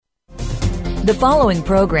The following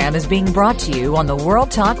program is being brought to you on the World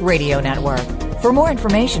Talk Radio Network. For more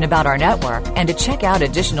information about our network and to check out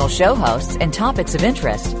additional show hosts and topics of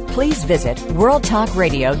interest, please visit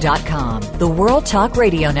worldtalkradio.com. The World Talk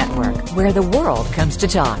Radio Network, where the world comes to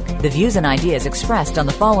talk. The views and ideas expressed on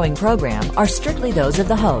the following program are strictly those of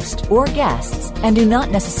the host or guests and do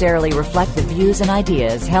not necessarily reflect the views and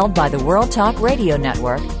ideas held by the World Talk Radio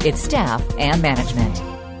Network, its staff, and management.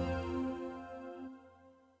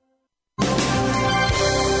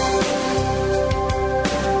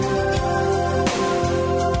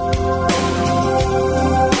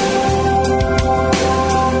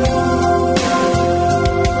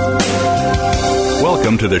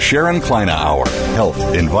 Welcome to the Sharon Kleina Hour,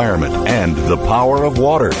 Health, Environment, and the Power of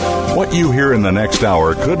Water. What you hear in the next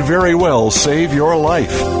hour could very well save your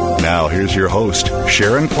life. Now, here's your host,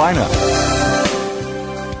 Sharon Kleina.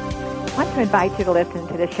 I want to invite you to listen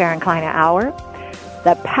to the Sharon Kleina Hour,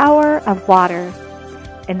 the power of water,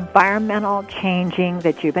 environmental changing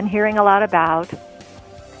that you've been hearing a lot about,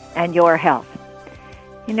 and your health.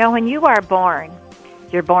 You know, when you are born,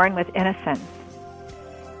 you're born with innocence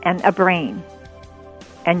and a brain,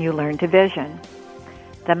 and you learn to vision.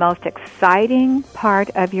 The most exciting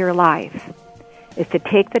part of your life is to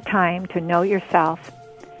take the time to know yourself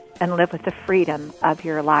and live with the freedom of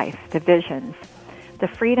your life, the visions, the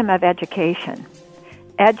freedom of education.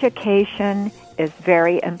 Education is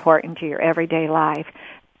very important to your everyday life.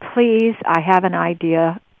 Please, I have an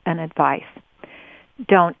idea and advice.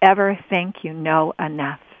 Don't ever think you know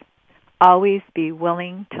enough. Always be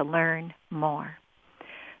willing to learn more.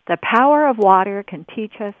 The power of water can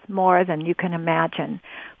teach us more than you can imagine.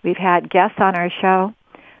 We've had guests on our show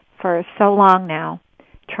for so long now,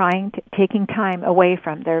 taking time away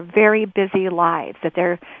from their very busy lives that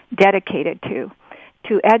they're dedicated to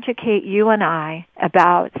educate you and I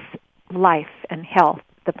about life and health,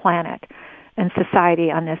 the planet, and society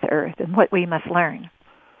on this earth, and what we must learn.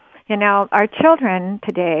 You know, our children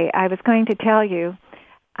today, I was going to tell you,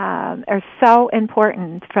 are so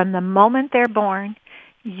important from the moment they're born.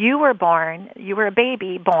 You were a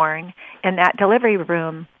baby born in that delivery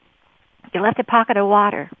room. You left a pocket of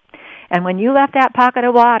water. And when you left that pocket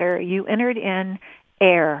of water, you entered in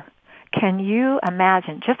air. Can you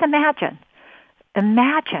imagine? Just imagine.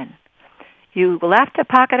 Imagine. You left a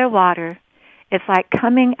pocket of water. It's like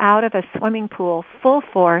coming out of a swimming pool full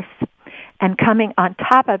force and coming on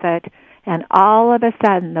top of it, and all of a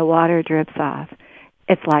sudden the water drips off.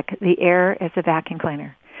 It's like the air is a vacuum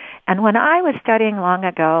cleaner. And when I was studying long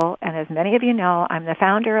ago, and as many of you know, I'm the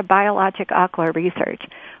founder of Biologic Aqua Research.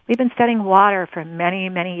 We've been studying water for many,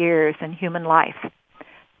 many years in human life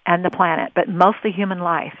and the planet, but mostly human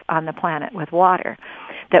life on the planet with water.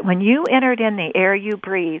 That when you entered in the air you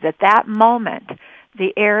breathe, at that moment,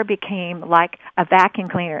 the air became like a vacuum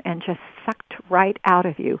cleaner and just sucked right out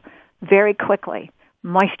of you very quickly.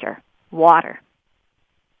 Moisture, water.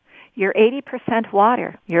 You're 80%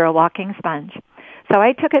 water. You're a walking sponge. So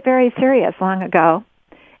I took it very serious long ago,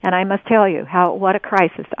 and I must tell you what a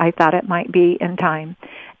crisis I thought it might be in time.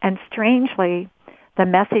 And strangely, the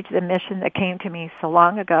message, the mission that came to me so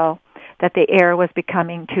long ago, that the air was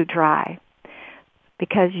becoming too dry,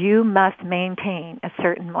 because you must maintain a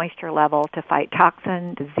certain moisture level to fight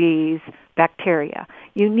toxin, disease, bacteria.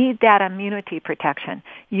 You need that immunity protection.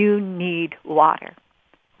 You need water.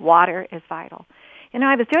 Water is vital. You know,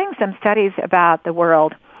 I was doing some studies about the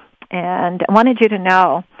world, and I wanted you to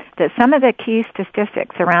know that some of the key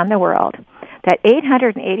statistics around the world, that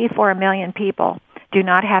 884 million people do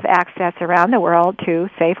not have access around the world to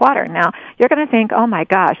safe water. Now, you're going to think, oh my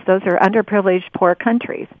gosh, those are underprivileged, poor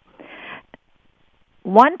countries.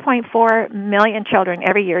 1.4 million children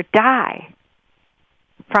every year die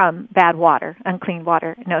from bad water, unclean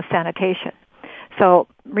water, no sanitation. So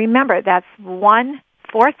remember, that's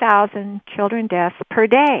 4,000 children deaths per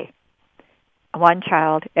day. One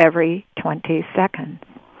child every 20 seconds.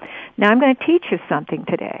 Now I'm going to teach you something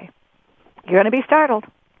today. You're going to be startled.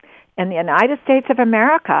 In the United States of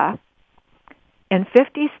America, in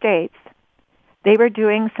 50 states, they were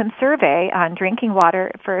doing some survey on drinking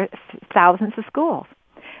water for thousands of schools.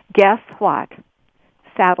 Guess what?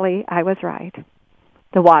 Sadly, I was right.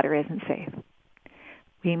 The water isn't safe.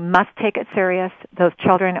 We must take it serious. Those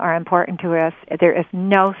children are important to us. There is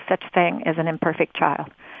no such thing as an imperfect child.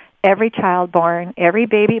 Every child born, every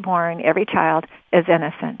baby born, every child is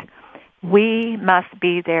innocent. We must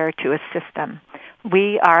be there to assist them.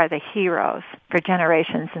 We are the heroes for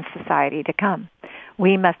generations in society to come.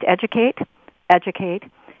 We must educate,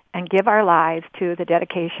 and give our lives to the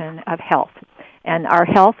dedication of health. And our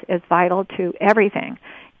health is vital to everything.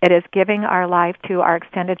 It is giving our life to our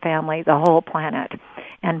extended family, the whole planet.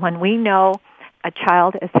 And when we know a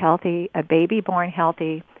child is healthy, a baby born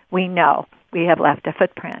healthy, we know we have left a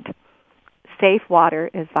footprint. Safe water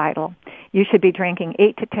is vital. You should be drinking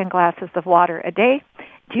 8 to 10 glasses of water a day.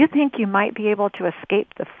 Do you think you might be able to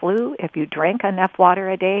escape the flu if you drank enough water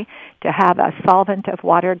a day to have a solvent of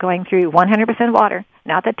water going through 100% water,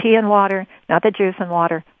 not the tea and water, not the juice and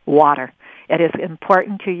water, water. It is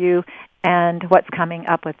important to you and what's coming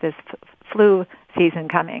up with this flu season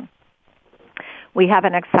coming. We have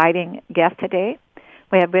an exciting guest today.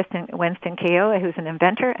 We have Winston Keough, who's an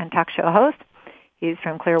inventor and talk show host. He's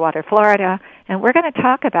from Clearwater, Florida, and we're going to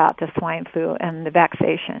talk about the swine flu and the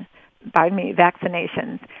vaccinations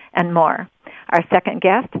and more. Our second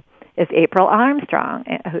guest is April Armstrong,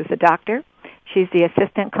 who's a doctor. She's the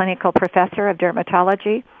assistant clinical professor of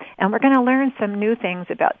dermatology, and we're going to learn some new things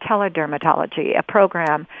about teledermatology, a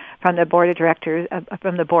program from the board of directors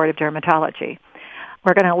from the Board of Dermatology.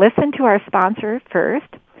 We're going to listen to our sponsor first,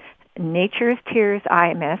 Nature's Tears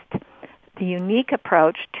Eye Mist, the unique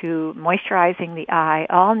approach to moisturizing the eye,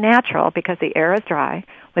 all natural because the air is dry,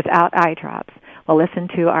 without eye drops. We'll listen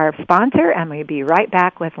to our sponsor, and we'll be right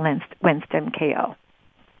back with Winston Keough.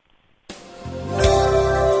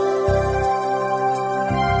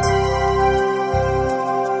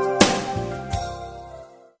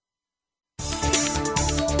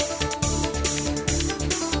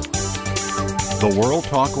 The World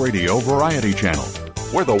Talk Radio Variety Channel,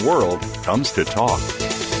 where the world comes to talk.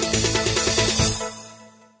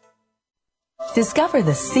 Discover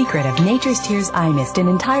the secret of Nature's Tears Eye Mist, an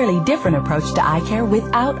entirely different approach to eye care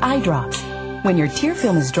without eye drops. When your tear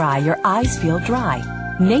film is dry, your eyes feel dry.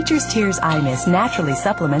 Nature's Tears Eye Mist naturally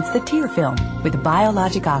supplements the tear film with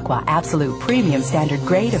Biologic Aqua Absolute Premium Standard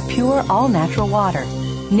Grade of pure, all-natural water.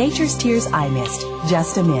 Nature's Tears Eye Mist,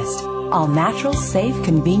 just a mist. All natural, safe,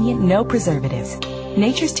 convenient, no preservatives.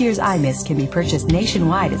 Nature's Tears Eye Mist can be purchased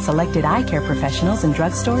nationwide at selected eye care professionals and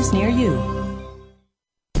drugstores near you.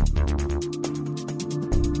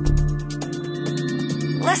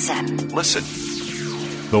 Listen.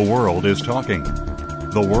 The world is talking.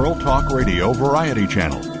 The World Talk Radio Variety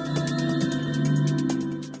Channel.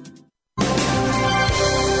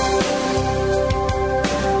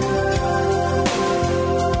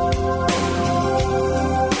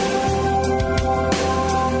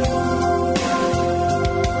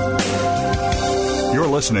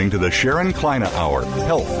 Listening to the Sharon Kleina Hour,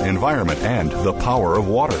 Health, Environment, and the Power of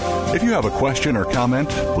Water. If you have a question or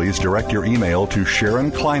comment, please direct your email to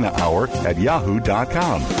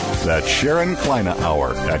SharonKleinaHour@yahoo.com. That's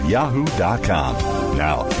SharonKleinaHour@yahoo.com.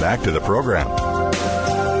 Now, back to the program.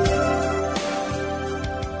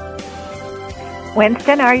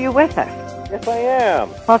 Winston, are you with us? Yes, I am.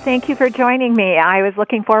 Well, thank you for joining me. I was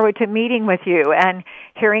looking forward to meeting with you and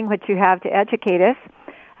hearing what you have to educate us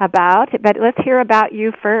about, but let's hear about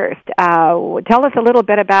you first. Tell us a little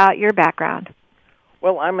bit about your background.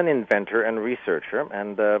 Well, I'm an inventor and researcher,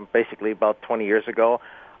 and basically about 20 years ago,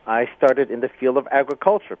 I started in the field of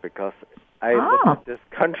agriculture because I looked at this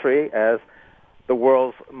country as the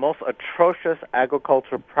world's most atrocious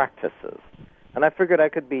agriculture practices. And I figured I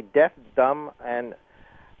could be deaf, dumb, and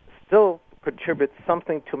still contribute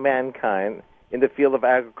something to mankind in the field of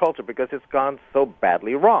agriculture because it's gone so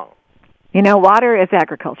badly wrong. You know, water is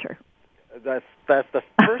agriculture. That's the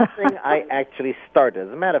first thing I actually started.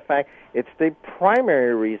 As a matter of fact, it's the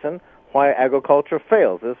primary reason why agriculture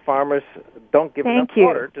fails, is farmers don't give enough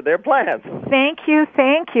water to their plants. Thank you.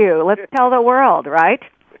 Let's tell the world, right?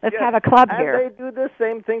 Let's have a club here. And they do the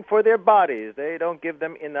same thing for their bodies. They don't give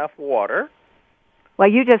them enough water. Well,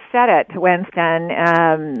 you just said it, Winston,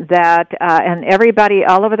 that and everybody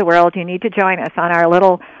all over the world, you need to join us on our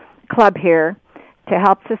little club here to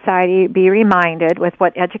help society be reminded with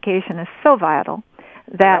what education is so vital,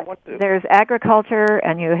 that there's agriculture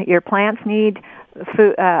and your plants need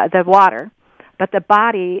food, the water, but the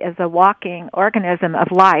body is a walking organism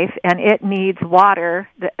of life, and it needs water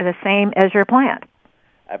the same as your plant.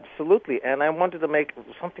 Absolutely, and I wanted to make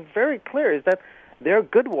something very clear, is that there are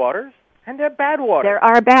good waters and there are bad waters. There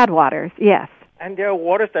are bad waters, yes. And there are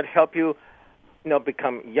waters that help you,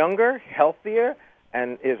 become younger, healthier,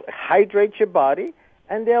 and hydrate your body,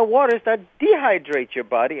 and there are waters that dehydrate your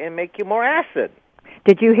body and make you more acid.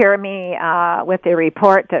 Did you hear me with the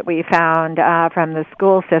report that we found from the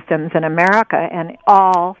school systems in America and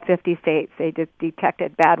all 50 states? They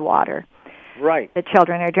detected bad water. Right. The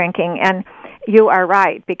children are drinking, and you are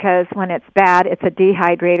right, because when it's bad, it's a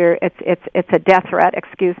dehydrator. It's a death threat.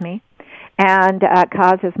 And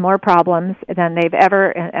causes more problems than they've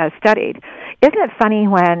ever studied. Isn't it funny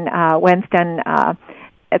when Winston?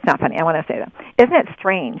 It's not funny. I want to say that. Isn't it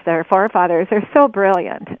strange that our forefathers are so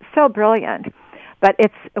brilliant, but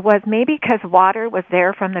it was maybe because water was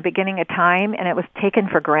there from the beginning of time and it was taken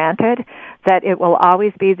for granted that it will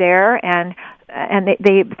always be there, and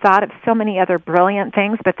they thought of so many other brilliant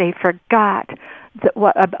things, but they forgot that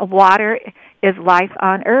water is life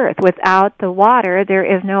on Earth. Without the water, there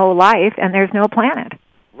is no life and there's no planet.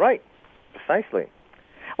 Right, precisely.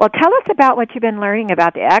 Well, tell us about what you've been learning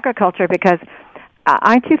about the agriculture, because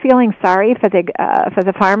aren't you feeling sorry for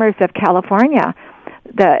the farmers of California?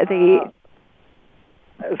 Go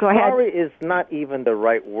ahead. Sorry is not even the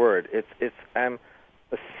right word. I'm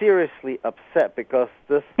seriously upset because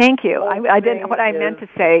this. Thank you. I didn't. What I meant to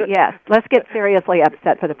say. Yes, let's get seriously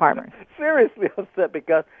upset for the farmers. Seriously upset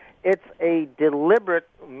because it's a deliberate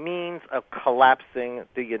means of collapsing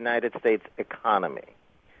the United States economy.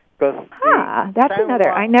 That's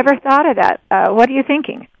another. I never thought of that. What are you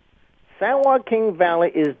thinking? San Joaquin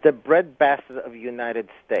Valley is the breadbasket of the United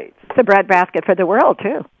States. It's a breadbasket for the world,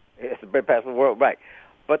 too. It's the breadbasket of the world, right.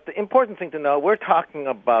 But the important thing to know, we're talking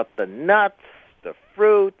about the nuts, the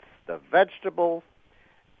fruits, the vegetables,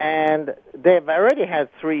 and they've already had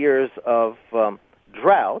 3 years of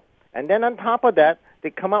drought. And then on top of that,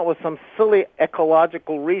 they come out with some silly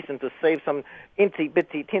ecological reason to save some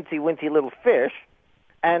incy-bitsy, tinsy-wincy little fish,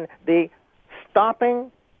 and they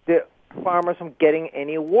stopping the farmers from getting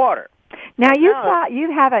any water. Now,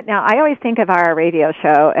 you have it. Now, I always think of our radio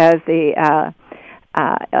show as the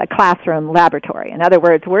classroom laboratory. In other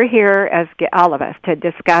words, we're here, as all of us, to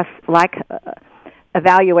discuss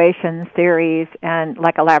evaluations, theories, and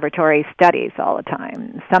like a laboratory studies all the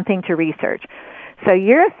time, something to research. So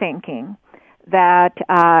you're thinking that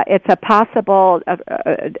it's a possible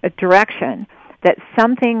a direction that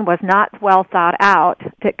something was not well thought out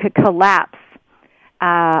that could collapse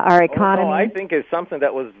our economy. I think it's something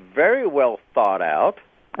that was very well thought out.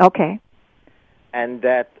 Okay. And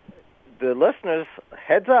that the listeners,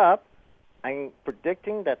 heads up, I'm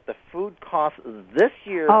predicting that the food costs this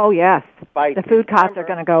year. Oh, yes. The food costs are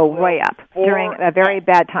going to go way up during a very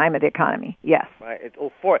bad time of the economy. Yes. Right. It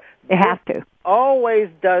has to. Always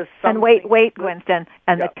does something. And wait, Winston.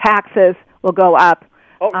 And the taxes will go up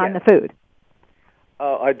on the food.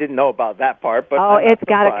 I didn't know about that part, but it's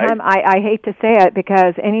got to come. I hate to say it,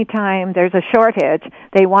 because anytime there's a shortage,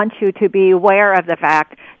 they want you to be aware of the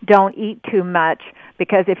fact, don't eat too much,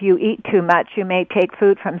 because if you eat too much, you may take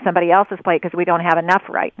food from somebody else's plate because we don't have enough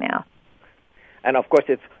right now. And, of course,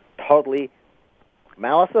 it's totally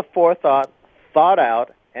malice of forethought, thought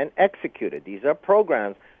out, and executed. These are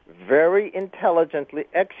programs very intelligently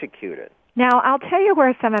executed. Now, I'll tell you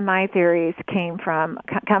where some of my theories come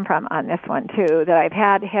from on this one, too, that I've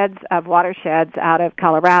had heads of watersheds out of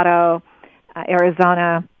Colorado,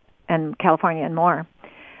 Arizona, and California and more.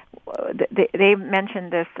 They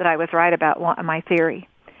mentioned this, that I was right about my theory,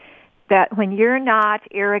 that when you're not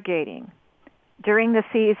irrigating during the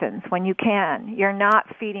seasons, when you can, you're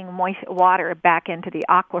not feeding moist water back into the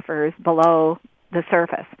aquifers below the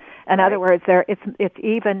surface. In other words, it's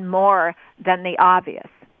even more than the obvious.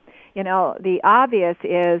 You know, the obvious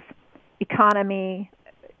is economy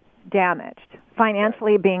damaged,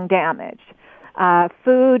 financially being damaged,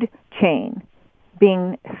 food chain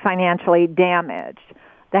being financially damaged,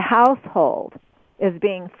 the household is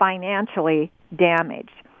being financially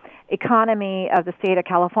damaged. Economy of the state of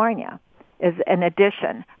California is an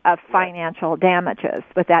addition of financial damages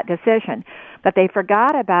with that decision. But they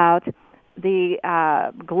forgot about the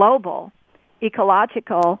global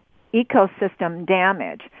ecological ecosystem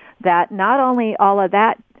damage, that not only all of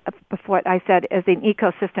that, what I said, is an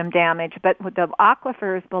ecosystem damage, but with the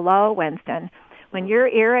aquifers below, Winston, when you're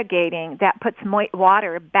irrigating, that puts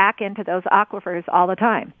water back into those aquifers all the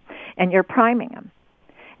time, and you're priming them.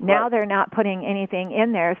 Now they're not putting anything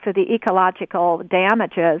in there, so the ecological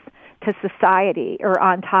damages to society are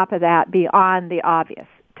on top of that beyond the obvious,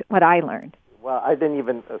 what I learned. Well, I didn't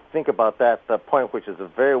even think about that point, which is a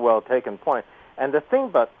very well taken point. And the thing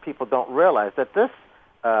about people don't realize that this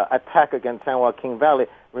attack against San Joaquin Valley,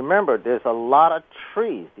 remember, there's a lot of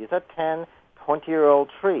trees. These are 10, 20-year-old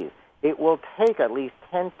trees. It will take at least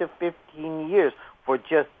 10 to 15 years for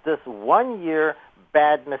just this 1 year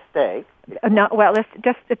bad mistake. No, well,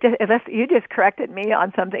 you just corrected me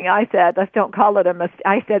on something I said. Let's don't call it a mistake.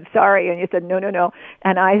 I said sorry, and you said no.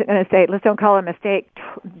 And I'm going to say, let's don't call it a mistake.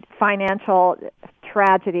 Financial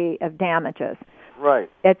tragedy of damages. Right.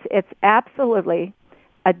 It's absolutely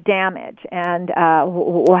a damage, and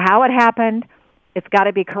how it happened, it's got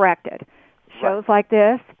to be corrected. Shows like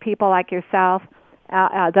this, people like yourself,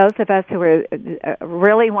 those of us who are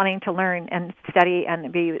really wanting to learn and study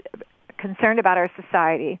and be concerned about our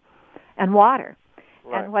society and water.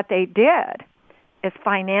 Right. And what they did is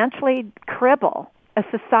financially cripple a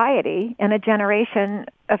society in a generation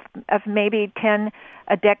of maybe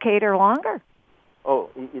a decade or longer. Oh,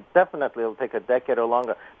 it definitely will take a decade or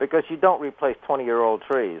longer because you don't replace 20-year-old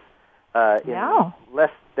trees in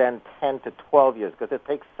less than 10 to 12 years because it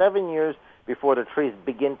takes 7 years before the trees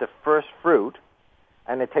begin to first fruit,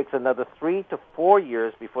 and it takes another 3 to 4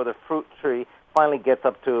 years before the fruit tree finally gets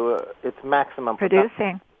up to its maximum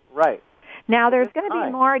producing. Right. Now there's going to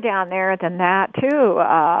be more down there than that too.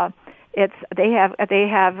 They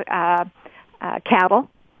have cattle.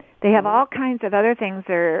 They have all kinds of other things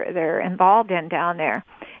they're involved in down there.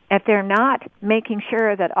 If they're not making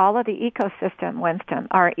sure that all of the ecosystem, Winston,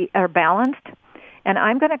 are balanced, and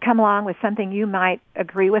I'm going to come along with something you might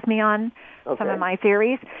agree with me on, some of my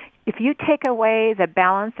theories. If you take away the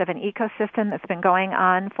balance of an ecosystem that's been going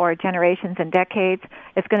on for generations and decades,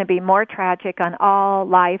 it's going to be more tragic on all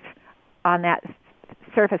life on that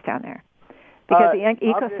surface down there. Because the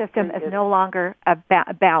ecosystem is no longer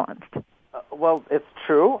balanced. Well, it's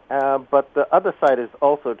true, but the other side is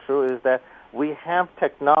also true, is that we have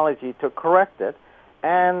technology to correct it,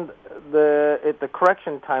 and the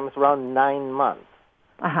correction time is around 9 months.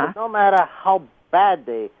 Uh-huh. So no matter how bad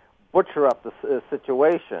they butcher up the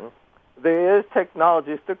situation, there is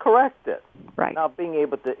technologies to correct it. Right. Now, being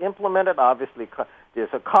able to implement it, obviously,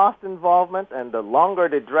 there's a cost involvement, and the longer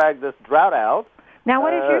they drag this drought out... Now,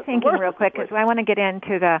 what is your thinking, real quick, because I want to get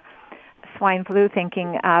into the swine flu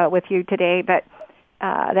thinking with you today, but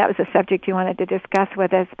that was a subject you wanted to discuss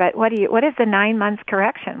with us. But what is the 9 months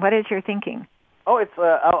correction? What is your thinking? Oh, it's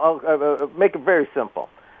I'll make it very simple.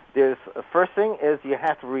 There's first thing is you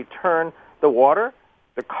have to return the water,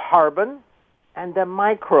 the carbon, and the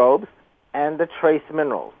microbes and the trace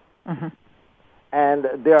minerals. Mm-hmm. And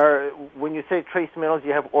when you say trace minerals,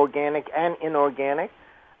 you have organic and inorganic.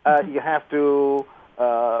 You have to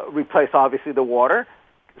replace, obviously, the water.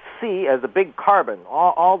 C as a big carbon,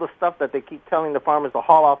 all the stuff that they keep telling the farmers to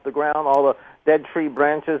haul off the ground, all the dead tree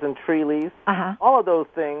branches and tree leaves, all of those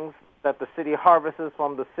things that the city harvests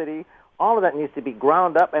from the city, all of that needs to be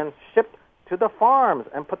ground up and shipped to the farms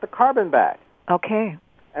and put the carbon back. Okay.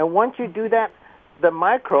 And once you do that, the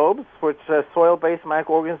microbes, which are soil-based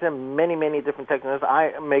microorganisms, there are many, many different techniques.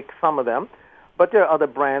 I make some of them, but there are other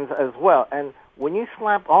brands as well. And when you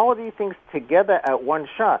slap all of these things together at one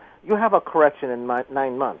shot, you have a correction in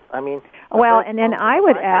 9 months. I mean, well, and then I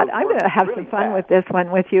would add, I'm going to have some fun with this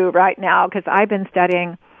one with you right now because I've been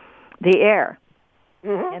studying the air,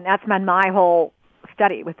 and that's been my whole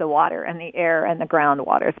study with the water and the air and the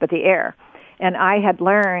groundwaters, but the air. And I had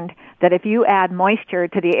learned that if you add moisture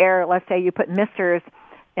to the air, let's say you put misters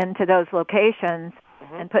into those locations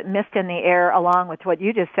and put mist in the air along with what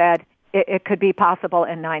you just said, it could be possible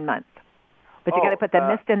in 9 months. But you got to put the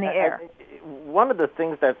mist in the air. One of the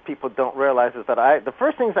things that people don't realize is that the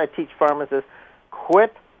first things I teach farmers is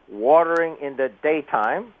quit watering in the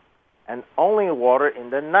daytime and only water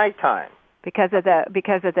in the nighttime. Because of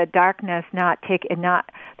the darkness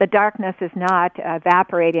the darkness is not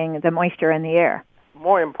evaporating the moisture in the air.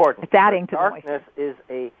 More important, it's adding to darkness is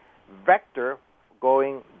a vector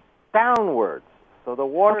going downwards. So the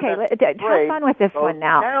water have fun with this one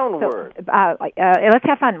now. Downward. So, let's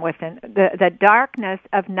have fun with it. The darkness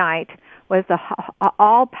of night was the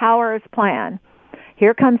all powers plan.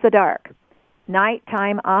 Here comes the dark.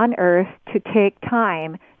 Nighttime on Earth to take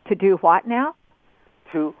time to do what now?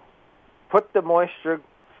 To put the moisture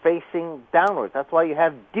facing downwards. That's why you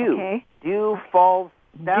have dew. Okay. Dew falls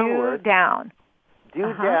downward. Dew down.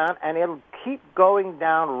 Dew down, and it'll keep going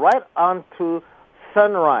down right onto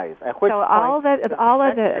sunrise. At which so all of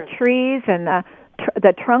the trees and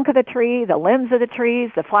the trunk of the tree, the limbs of the trees,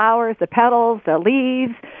 the flowers, the petals, the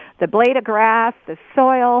leaves, the blade of grass, the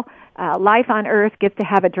soil, life on Earth gets to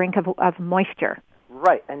have a drink of moisture.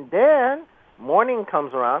 Right, and then morning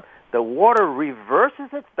comes around. The water reverses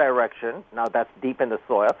its direction. Now that's deep in the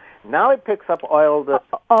soil. Now it picks up all the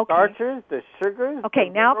starches, the sugars. Okay,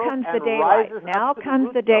 now comes the daylight. Now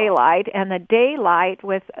comes the daylight, and the daylight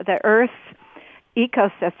with the Earth's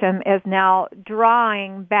ecosystem is now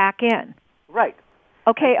drawing back in. Right.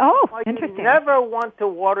 Okay, interesting. You never want to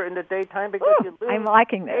water in the daytime because you lose I'm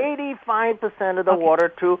liking this. 85% of the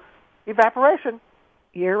water to evaporation.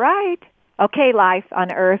 You're right. Okay, life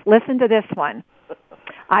on Earth, listen to this one.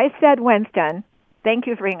 I said, Winston, thank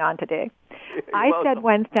you for being on today. I said,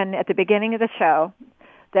 Winston, at the beginning of the show,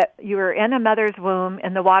 that you were in a mother's womb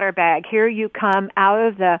in the water bag. Here you come out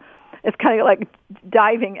of it's kind of like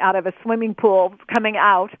diving out of a swimming pool, coming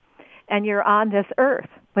out, and you're on this Earth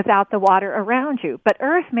without the water around you. But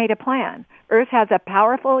Earth made a plan. Earth has a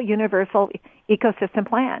powerful, universal ecosystem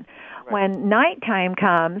plan. Right. When nighttime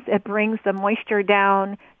comes, it brings the moisture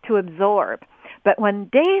down to absorb. But when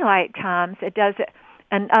daylight comes, it does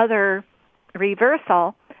another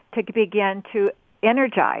reversal to begin to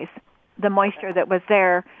energize the moisture that was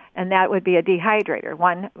there, and that would be a dehydrator.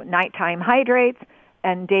 One nighttime hydrates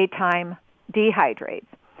and daytime dehydrates.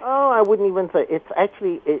 Oh, I wouldn't even say. It's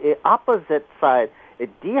actually the opposite side. It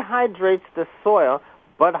dehydrates the soil,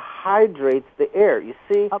 but hydrates the air. You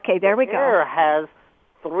see, okay, there we go. Air has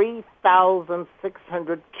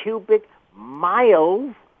 3,600 cubic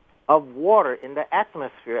miles of water in the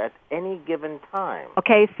atmosphere at any given time.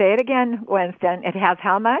 Okay, say it again, Winston. It has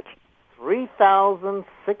how much?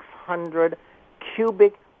 3,600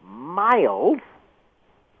 cubic miles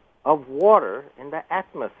of water in the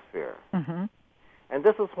atmosphere. Mm-hmm. And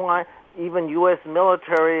this is why even U.S.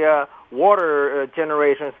 military water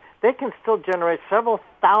generations, they can still generate several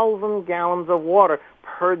thousand gallons of water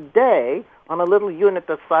per day on a little unit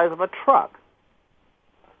the size of a truck.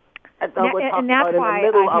 And that's why in the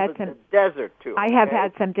middle of the desert, too. I have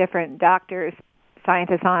had some different doctors,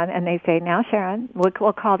 scientists on, and they say, now, Sharon,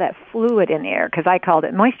 we'll call that fluid in the air, because I called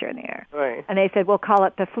it moisture in the air. Right. And they said, we'll call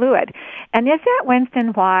it the fluid. And is that,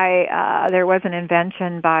 Winston, why there was an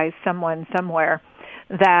invention by someone somewhere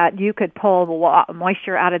that you could pull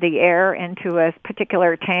moisture out of the air into a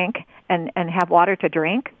particular tank and have water to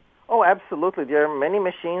drink? Oh, absolutely. There are many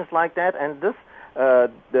machines like that, and this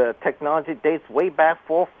the technology dates way back 4,000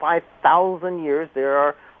 or 5,000 years.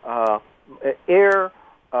 There are air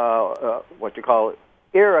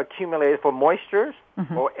accumulated for moistures,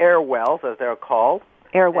 or air wells, as they're called.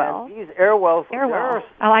 Air wells. And these air wells,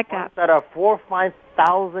 I like that. That are 4,000 or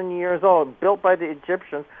 5,000 years old, built by the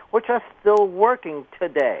Egyptians, which are still working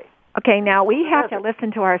today. Okay, now we have to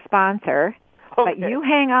listen to our sponsor, but you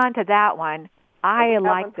hang on to that one. I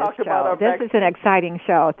like this show. This is an exciting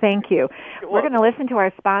show. Thank you. We're going to listen to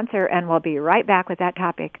our sponsor, and we'll be right back with that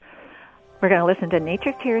topic. We're going to listen to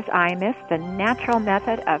Nature's Tears Eye Mist, the natural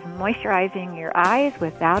method of moisturizing your eyes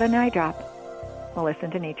without an eye drop. We'll listen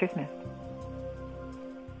to Nature's Mist.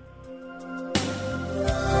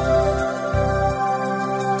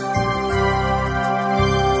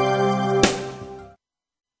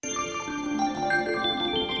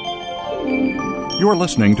 You're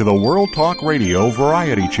listening to the World Talk Radio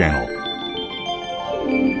Variety Channel.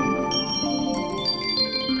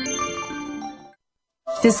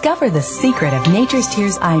 Discover the secret of Nature's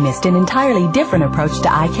Tears Eye Mist, an entirely different approach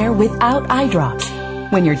to eye care without eye drops.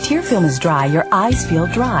 When your tear film is dry, your eyes feel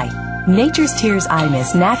dry. Nature's Tears Eye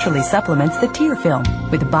Mist naturally supplements the tear film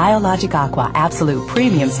with Biologic Aqua Absolute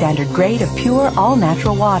Premium Standard Grade of pure,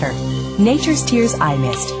 all-natural water. Nature's Tears Eye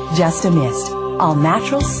Mist, just a mist. All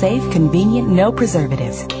natural, safe, convenient, no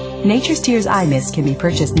preservatives. Nature's Tears Eye Mist can be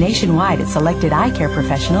purchased nationwide at selected eye care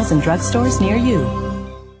professionals and drugstores near you.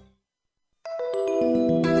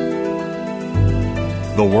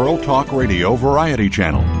 The World Talk Radio Variety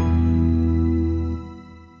Channel.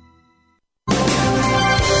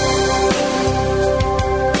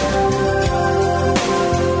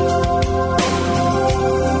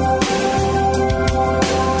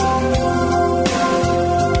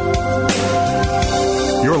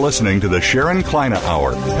 Listening to the Sharon Kleina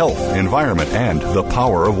Hour, Health, Environment, and the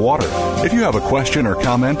Power of Water. If you have a question or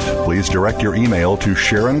comment, please direct your email to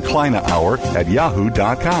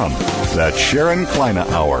SharonKleinaHour@yahoo.com. That's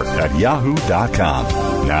SharonKleinaHour@yahoo.com.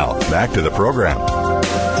 Now, back to the program.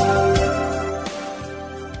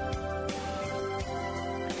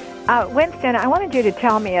 Winston, I wanted you to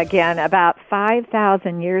tell me again about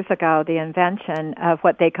 5,000 years ago, the invention of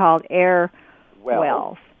what they called air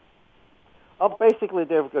wells. Basically,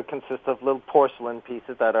 they consist of little porcelain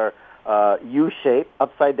pieces that are U-shaped,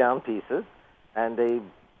 upside-down pieces, and they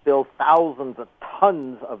build thousands of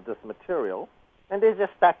tons of this material, and they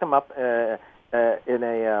just stack them up in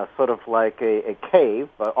a sort of like a cave,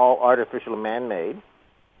 but all artificial and man-made,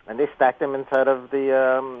 and they stack them inside of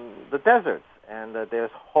the deserts, and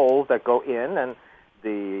there's holes that go in, and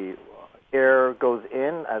the air goes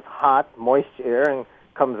in as hot, moist air, and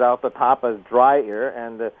comes out the top as dry air,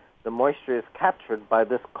 and the moisture is captured by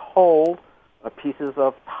this cold pieces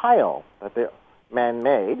of tile that they're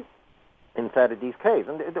man-made inside of these caves.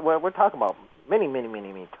 And we're talking about many, many,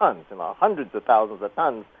 many, many tons, hundreds of thousands of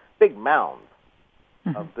tons, big mounds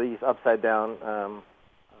of these upside-down,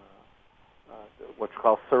 what you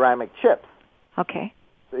call ceramic chips. Okay.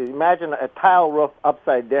 So imagine a tile roof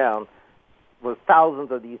upside down with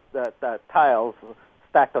thousands of these tiles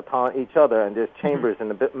stacked upon each other, and there's chambers in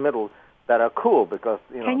the middle that are cool because,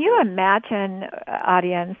 Can you imagine,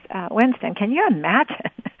 audience, Winston, can you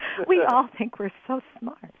imagine? We all think we're so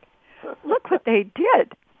smart. Look what they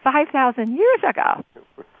did 5,000 years ago.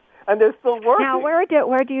 And they're still working. Now,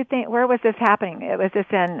 where do you think, where was this happening? Was this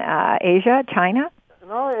in Asia, China?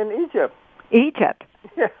 No, in Egypt. Egypt.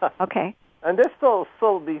 Yeah. Okay. And there's still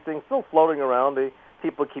these things still floating around.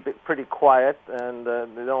 People keep it pretty quiet, and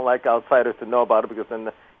they don't like outsiders to know about it because then,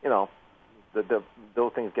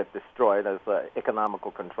 those things get destroyed as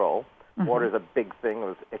economical control. Mm-hmm. Water is a big thing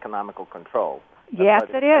with economical control. Yes,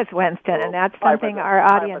 it is, Winston, and that's something our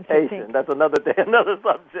audience should think. That's another day, another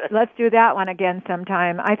subject. Let's do that one again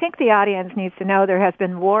sometime. I think the audience needs to know there has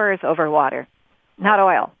been wars over water, not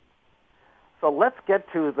oil. So let's get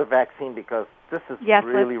to the vaccine because this is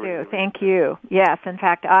really, really Thank you. Yes, in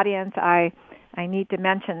fact, audience, I need to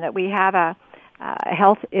mention that we have a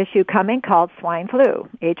health issue coming called swine flu,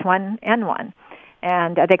 H1N1.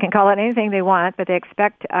 And they can call it anything they want, but they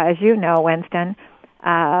expect, as you know, Winston,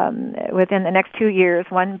 within the next 2 years,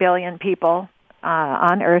 1 billion people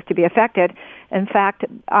on Earth to be affected. In fact,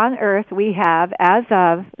 on Earth, we have, as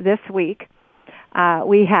of this week,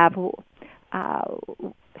 we have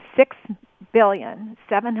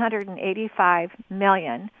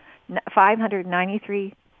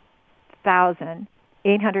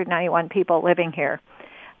 6,785,593,891 people living here,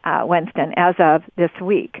 Winston, as of this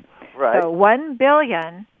week. Right. So 1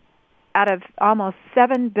 billion out of almost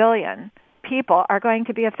 7 billion people are going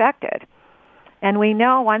to be affected. And we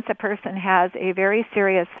know once a person has a very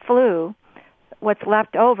serious flu, what's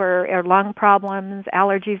left over are lung problems,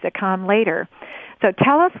 allergies that come later. So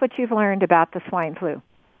tell us what you've learned about the swine flu.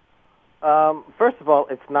 First of all,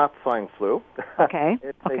 it's not swine flu. Okay.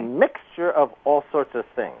 It's a mixture of all sorts of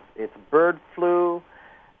things. It's bird flu,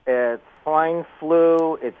 it's swine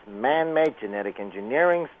flu, it's man-made genetic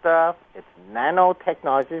engineering stuff, it's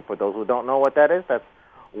nanotechnology. For those who don't know what that is, that's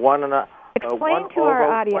explain to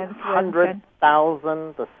our audience,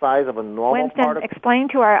 100,000 the size of a normal particle. Explain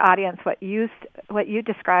to our audience what you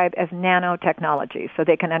describe as nanotechnology so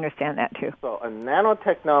they can understand that too. So a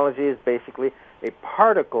nanotechnology is basically a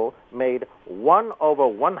particle made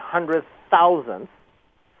 1/100,000th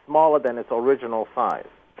smaller than its original size.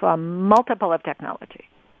 So a multiple of technology.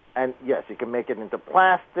 And yes, you can make it into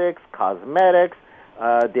plastics, cosmetics.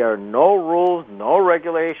 There are no rules, no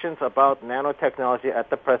regulations about nanotechnology at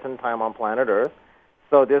the present time on planet Earth.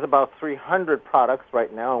 So there's about 300 products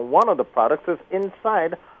right now, and one of the products is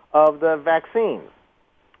inside of the vaccines.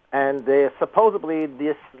 And supposedly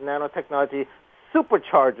this nanotechnology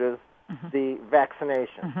supercharges the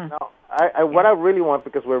vaccination. Mm-hmm. Now, what I really want,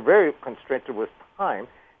 because we're very constricted with time,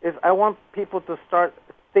 is I want people to start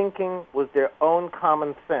thinking with their own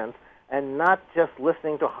common sense and not just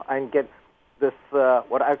listening to and get this,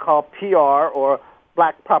 what I call PR or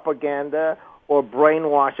black propaganda or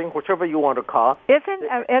brainwashing, whichever you want to call it.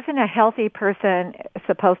 Isn't a healthy person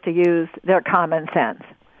supposed to use their common sense?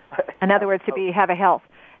 In other words, have a health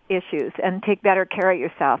issues and take better care of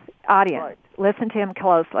yourself. Audience, right. Listen to him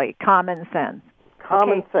closely. Common sense.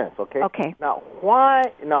 Common sense, okay? Okay. Now,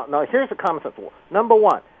 why? Now, here's the common sense. Number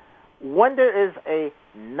one, when there is a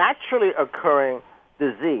naturally occurring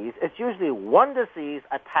disease, it's usually one disease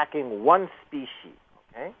attacking one species,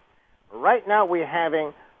 okay? Right now we're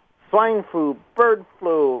having swine flu, bird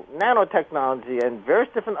flu, nanotechnology, and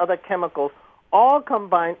various different other chemicals all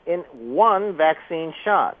combined in one vaccine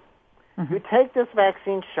shot. Mm-hmm. You take this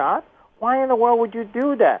vaccine shot, why in the world would you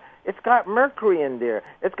do that? It's got mercury in there.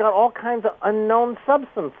 It's got all kinds of unknown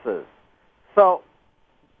substances. So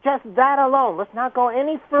just that alone, let's not go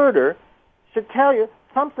any further, should tell you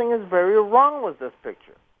something is very wrong with this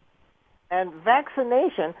picture. And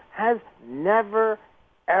vaccination has never,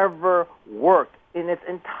 ever worked in its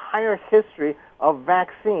entire history of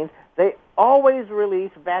vaccines. They always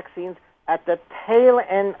release vaccines at the tail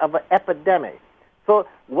end of an epidemic. So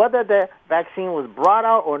whether the vaccine was brought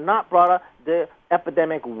out or not brought out, the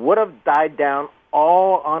epidemic would have died down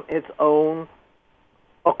all on its own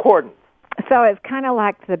accordance. So it's kind of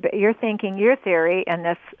like you're thinking your theory in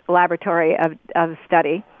this laboratory of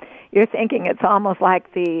study. You're thinking it's almost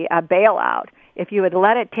like the bailout. If you had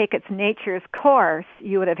let it take its nature's course,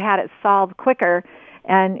 you would have had it solved quicker.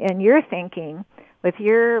 And you're thinking, with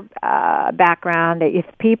your background, that if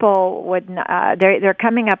people would, they're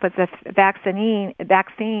coming up with this vaccine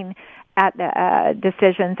at the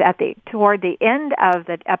decisions toward the end of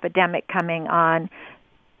the epidemic coming on.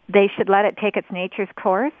 They should let it take its nature's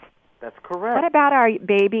course. That's correct. What about our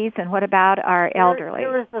babies and what about our elderly?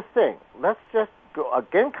 Here is the thing. Let's just go,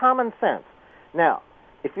 again, common sense. Now,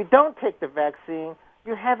 if you don't take the vaccine,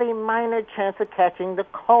 you have a minor chance of catching the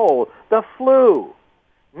cold, the flu.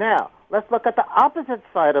 Now, let's look at the opposite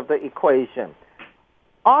side of the equation.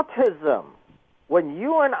 Autism. When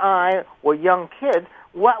you and I were young kids,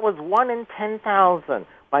 what was 1 in 10,000?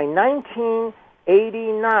 By 19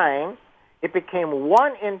 1989, it became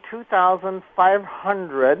 1 in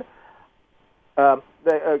 2,500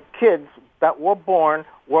 kids that were born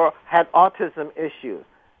had autism issues.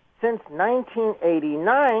 Since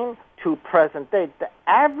 1989 to present day, the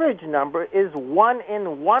average number is 1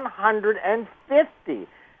 in 150,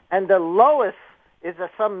 and the lowest is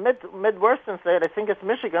some Midwestern state, I think it's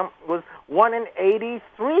Michigan, was 1 in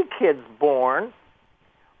 83 kids born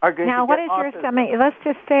are going now, to get what is autism. your? I mean, let's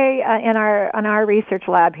just say in our research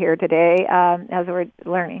lab here today, as we're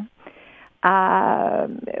learning,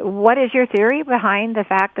 what is your theory behind the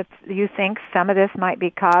fact that you think some of this might be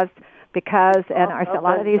caused because a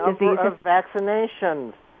lot of these diseases? Of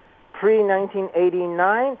vaccinations.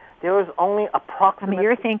 Pre-1989, there was only approximately. I mean,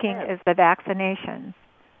 your thinking is the vaccinations.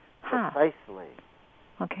 Precisely.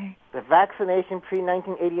 Okay. The vaccination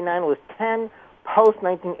pre-1989 was 10.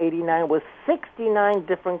 Post-1989 was 69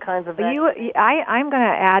 different kinds of vaccines. I'm going to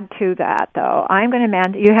add to that, though.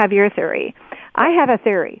 You have your theory. I have a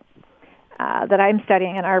theory that I'm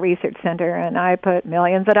studying in our research center, and I put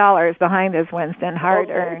millions of dollars behind this, Winston,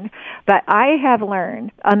 hard-earned. But I have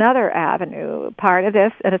learned another avenue, part of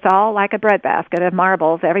this, and it's all like a breadbasket of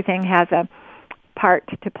marbles. Everything has a part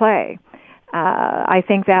to play. I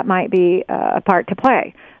think that might be a part to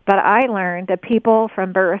play. But I learned that people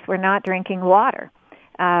from birth were not drinking water.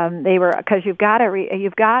 They were, because you've got to.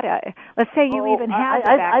 Let's say you even have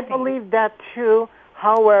the vaccine. I believe that too.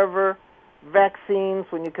 However, vaccines,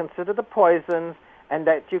 when you consider the poisons, and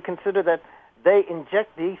that you consider that they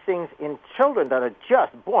inject these things in children that are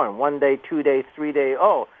just born 1 day, 2 days, 3 days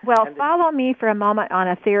old. Well, follow me for a moment on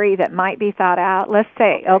a theory that might be thought out. Let's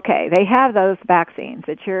say, okay, they have those vaccines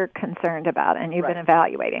that you're concerned about and you've been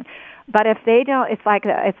evaluating. But if they don't, it's like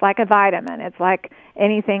a vitamin. It's like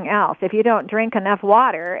anything else. If you don't drink enough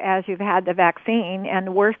water as you've had the vaccine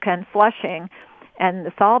and work on flushing and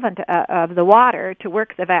the solvent of the water to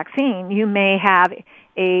work the vaccine, you may have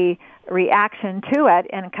a reaction to it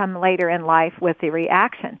and come later in life with the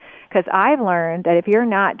reaction. Because I've learned that if you're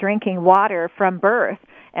not drinking water from birth,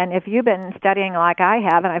 and if you've been studying like I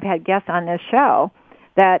have, and I've had guests on this show,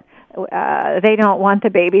 that they don't want the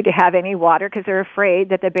baby to have any water because they're afraid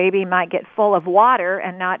that the baby might get full of water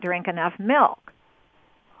and not drink enough milk.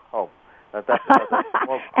 Oh, that's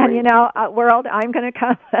and world, I'm going to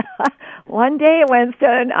come one day,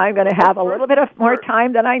 Winston. I'm going to have a little bit of more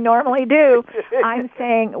time than I normally do. I'm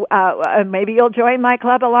saying maybe you'll join my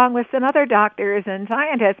club along with some other doctors and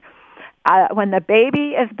scientists. When the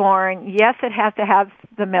baby is born, yes, it has to have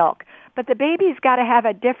the milk. But the baby's got to have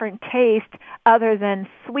a different taste other than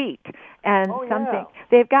sweet and something. Yeah.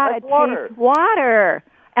 They've got to taste water.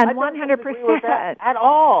 And I don't 100%. disagree with that at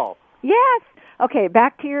all. Yes. Okay,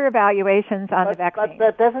 back to your evaluations on the vaccine. But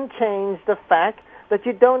that doesn't change the fact that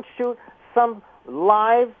you don't shoot some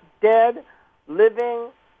live, dead, living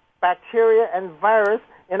bacteria and virus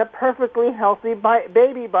in a perfectly healthy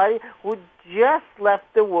baby body who just left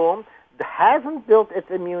the womb, hasn't built its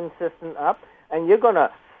immune system up, and you're going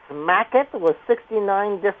to smack it with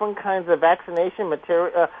 69 different kinds of vaccination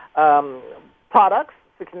material products,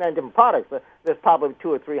 69 different products. There's probably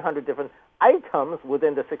 200 or 300 different items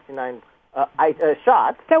within the 69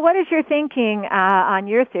 shots. So what is your thinking on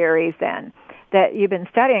your theories then? That you've been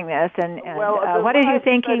studying this, and what are you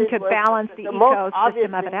thinking to balance the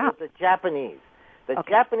ecosystem of it out? The Japanese. The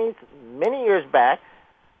Japanese, many years back,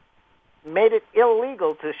 made it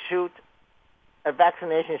illegal to shoot a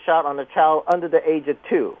vaccination shot on a child under the age of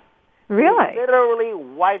 2. Really? It literally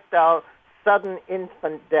wiped out sudden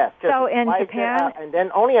infant death. So in Japan? And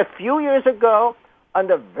then only a few years ago,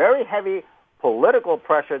 under very heavy political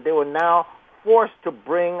pressure, they were now forced to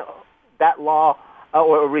bring that law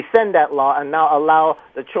or rescind that law and now allow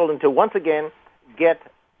the children to once again get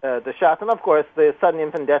the shots. And, of course, the sudden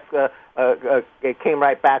infant death it came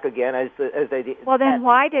right back again as they did. Well, then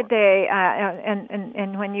why did they,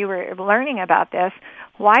 and when you were learning about this,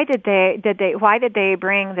 why did they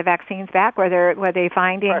bring the vaccines back? Were they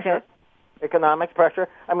finding pressure, economic pressure?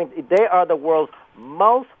 I mean, they are the world's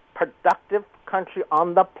most productive country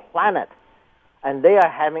on the planet, and they are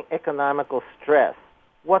having economical stress.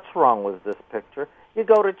 What's wrong with this picture? You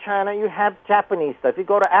go to China, you have Japanese stuff. You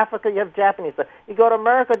go to Africa, you have Japanese stuff. You go to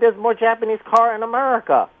America, there's more Japanese car in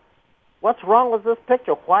America. What's wrong with this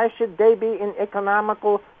picture? Why should they be in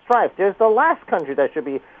economical strife? There's the last country that should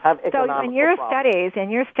have economical So in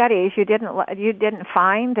your studies, you didn't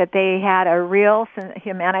find that they had a real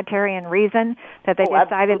humanitarian reason that they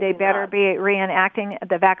decided they better be reenacting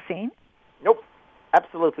the vaccine? Nope,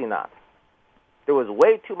 absolutely not. There was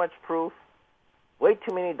way too much proof. Way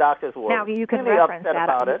too many doctors were now, you can really reference upset that.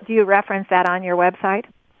 about it. Do you reference that on your website?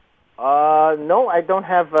 No, I don't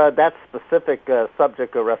have that specific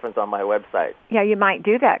subject or reference on my website. Yeah, you might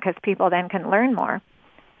do that because people then can learn more.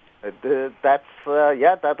 That'll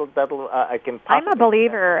I can possibly. I'm a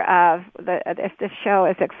believer of this show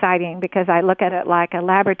is exciting because I look at it like a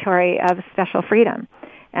laboratory of special freedom,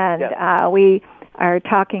 and we are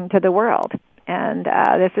talking to the world, and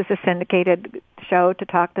this is a syndicated show to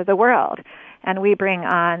talk to the world, and we bring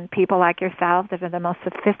on people like yourself that are the most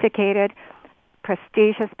sophisticated,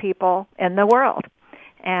 prestigious people in the world.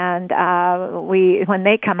 And when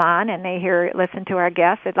they come on and they listen to our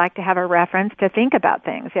guests, they'd like to have a reference to think about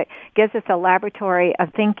things. It gives us a laboratory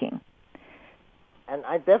of thinking. And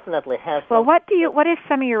I definitely have. Well, what is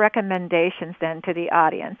some of your recommendations then to the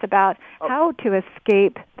audience about how to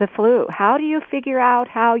escape the flu? How do you figure out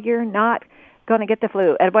how you're not going to get the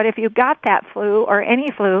flu? And what if you got that flu or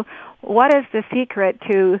any flu? What is the secret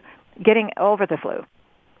to getting over the flu?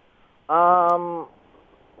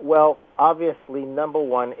 Well, obviously, number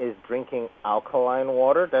one is drinking alkaline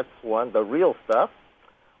water. That's one, the real stuff.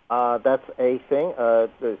 That's a thing.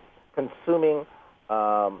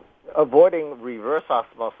 Avoiding reverse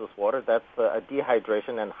osmosis water. That's a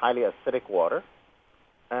dehydration and highly acidic water.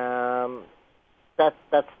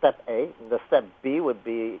 That's step A. The step B would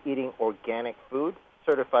be eating organic food,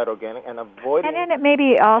 certified organic, and avoiding. And then it may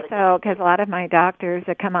be also because a lot of my doctors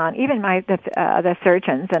that come on, even the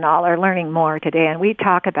surgeons and all, are learning more today. And we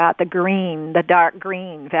talk about the dark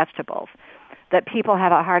green vegetables that people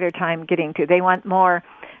have a harder time getting to. They want more.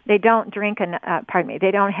 They don't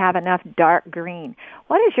they don't have enough dark green.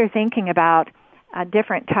 What is your thinking about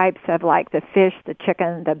different types of like the fish, the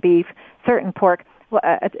chicken, the beef, certain pork?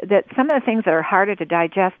 That some of the things that are harder to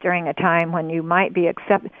digest during a time when you might be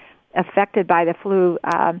affected by the flu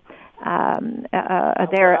that's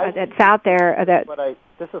out there.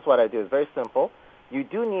 This is what I do. It's very simple. You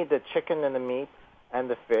do need the chicken and the meat and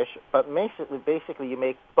the fish, but basically you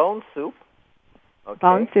make bone soup.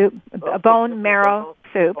 Okay? Bone marrow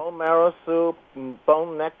soup,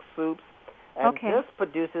 bone neck soups, and this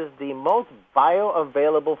produces the most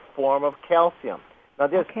bioavailable form of calcium. Now,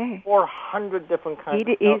 there's 400 different kinds of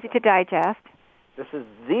calcium. Easy to digest. This is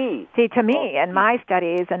See, to me, in my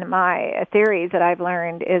studies and my theories that I've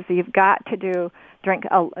learned, is you've got to drink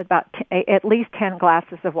at least 10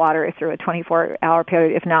 glasses of water through a 24-hour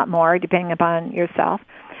period, if not more, depending upon yourself.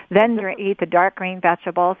 Then eat the dark green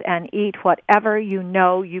vegetables and eat whatever you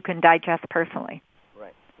know you can digest personally.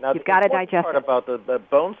 Right. Now, you've got to digest part about the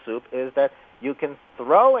bone soup is that you can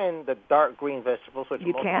throw in the dark green vegetables, which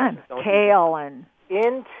you most can, don't kale and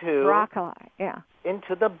into broccoli,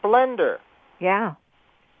 into the blender. Yeah.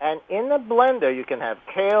 And in the blender, you can have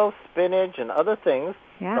kale, spinach, and other things,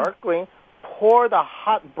 dark green. Pour the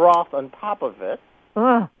hot broth on top of it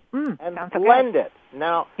and blend it.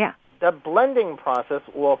 Now, the blending process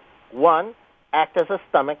will, 1, act as a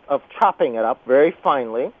stomach of chopping it up very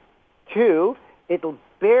finely. 2, it'll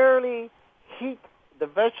barely heat the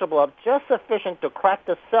vegetable up just sufficient to crack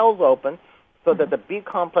the cells open so that the B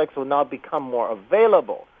complex will now become more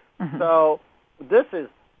available. So this is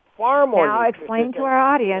far more. Now explain to our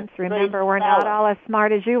audience. Remember, we're not all as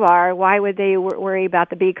smart as you are. Why would they worry about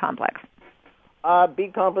the B complex? B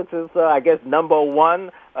complex is, I guess, number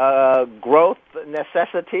one growth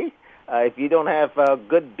necessity. If you don't have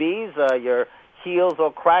good Bs, your heels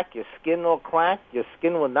will crack, your skin will crack, your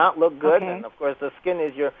skin will not look good, and of course, the skin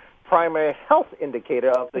is your primary health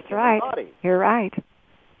indicator of the human body. You're right.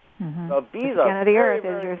 So Bs are the very, earth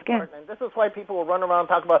very is your important, skin. and this is why people will run around and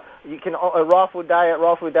talk about you can a raw food diet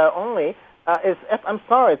only. I'm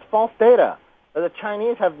sorry, it's false data. The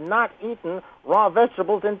Chinese have not eaten raw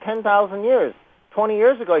vegetables in 10,000 years. 20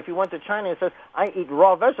 years ago, if you went to China and said, I eat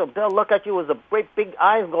raw vegetables, they'll look at you with a great big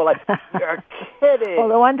eyes and go like, you're kidding. Well,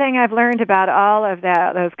 the one thing I've learned about all of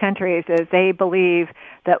those countries is they believe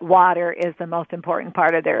that water is the most important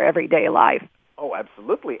part of their everyday life. Oh,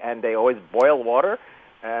 absolutely. And they always boil water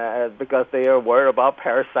because they are worried about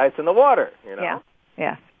parasites in the water, you know?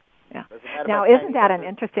 Yeah. Now, isn't that an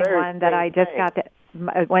interesting one that I just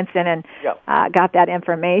went in and got that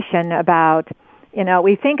information about? You know,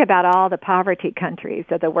 we think about all the poverty countries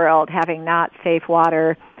of the world having not safe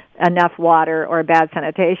water, enough water, or bad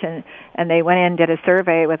sanitation, and they went in and did a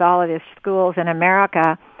survey with all of the schools in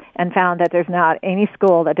America and found that there's not any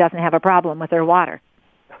school that doesn't have a problem with their water.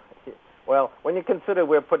 Well, when you consider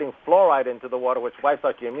we're putting fluoride into the water, which wipes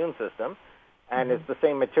out your immune system, and it's the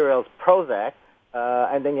same material as Prozac,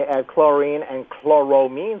 and then you add chlorine and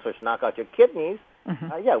chloramines, which knock out your kidneys,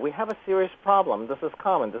 we have a serious problem. This is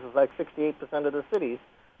common. This is like 68% of the cities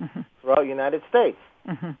throughout the United States.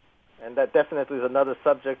 And that definitely is another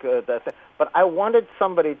subject. But I wanted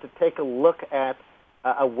somebody to take a look at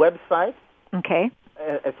a website. Okay.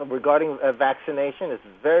 It's regarding vaccination. It's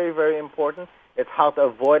very, very important. It's how to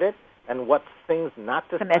avoid it and what things not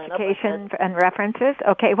to Some sign education up and references.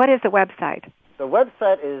 Okay, what is the website? The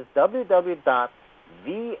website is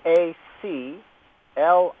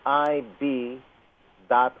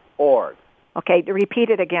www.vaclib.org. Okay, repeat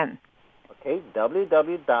it again. Okay,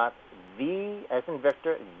 www.v as in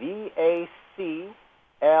Victor, vaclib.org.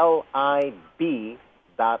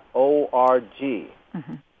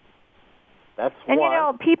 Mm-hmm. That's and,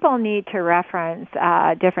 one. People need to reference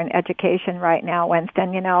different education right now,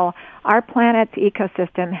 Winston. Our planet's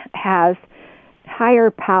ecosystem has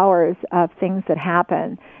higher powers of things that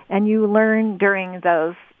happen, and you learn during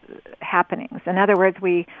those happenings. In other words,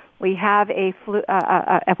 we have a flu,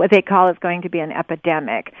 what they call is going to be an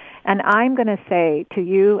epidemic. And I'm going to say to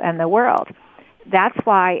you and the world, that's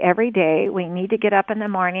why every day we need to get up in the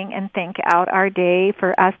morning and think out our day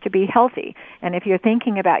for us to be healthy. And if you're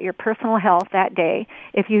thinking about your personal health that day,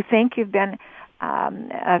 if you think you've been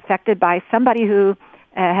affected by somebody who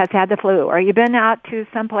has had the flu, or you've been out to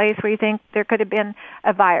some place where you think there could have been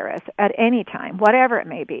a virus at any time, whatever it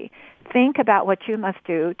may be, think about what you must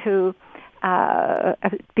do to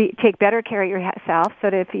take better care of yourself so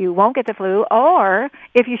that if you won't get the flu, or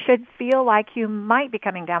if you should feel like you might be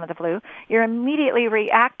coming down with the flu, you're immediately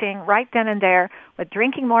reacting right then and there with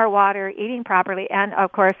drinking more water, eating properly, and,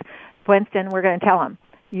 of course, Winston, we're going to tell them,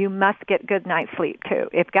 you must get good night's sleep, too.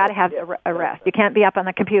 You've got to have a rest. You can't be up on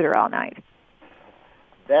the computer all night.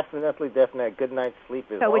 Definitely. A good night's sleep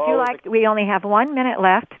is. So would you like, we only have 1 minute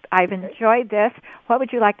left. I've enjoyed this. What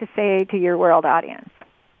would you like to say to your world audience?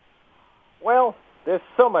 Well, there's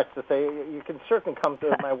so much to say. You can certainly come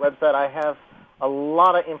to my website. I have a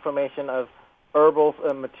lot of information of herbal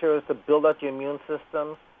materials to build up your immune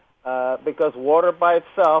system, because water by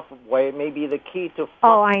itself may be the key to...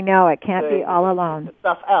 Oh, I know. It can't be all alone.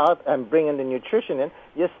 ...stuff out and bringing the nutrition in.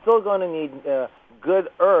 You're still going to need good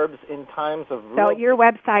herbs in times of... So your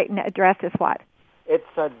website address is what? It's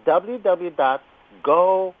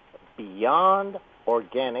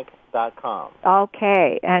www.gobeyondorganic.com.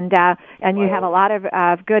 Okay, and you have a lot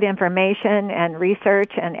of good information and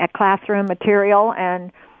research and classroom material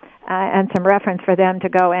and some reference for them to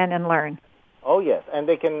go in and learn. Oh yes, and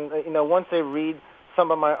they can once they read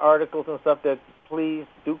some of my articles and stuff, that please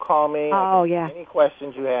do call me. Oh yeah. Any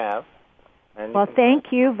questions you have. And well,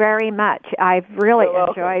 thank you very much. I've really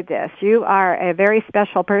enjoyed this. You are a very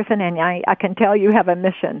special person, and I can tell you have a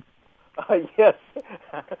mission. Yes.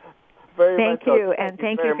 Thank you, and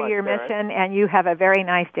thank you for your mission, and you have a very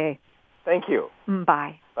nice day. Thank you.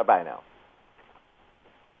 Bye. Bye-bye now.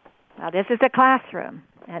 Now, this is a classroom,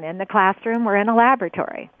 and in the classroom, we're in a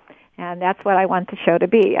laboratory, and that's what I want the show to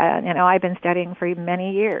be. I've been studying for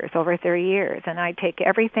many years, over 30 years, and I take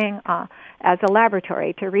everything as a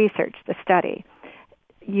laboratory to research, to study.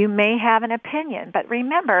 You may have an opinion, but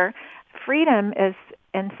remember, freedom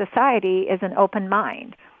in society is an open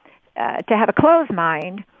mind. To have a closed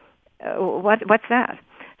mind, what's that?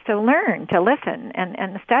 So learn to listen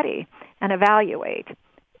and study and evaluate.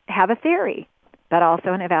 Have a theory, but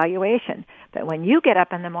also an evaluation. But when you get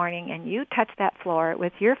up in the morning and you touch that floor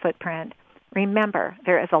with your footprint, remember,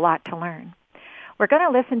 there is a lot to learn. We're going to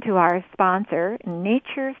listen to our sponsor,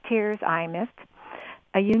 Nature's Tears Eye Mist,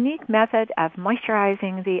 a unique method of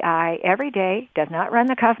moisturizing the eye every day, does not run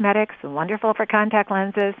the cosmetics, wonderful for contact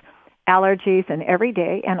lenses, allergies, and every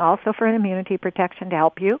day, and also for an immunity protection to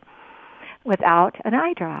help you without an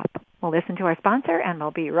eye drop. We'll listen to our sponsor, and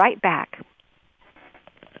we'll be right back.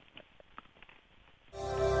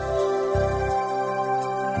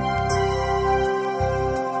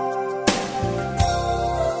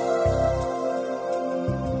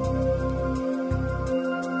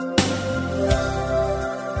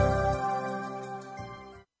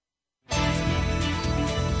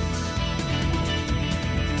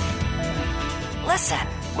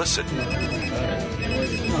 Listen.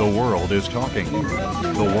 The world is talking.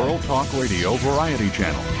 The World Talk Radio Variety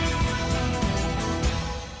Channel.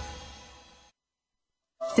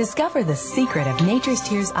 Discover the secret of Nature's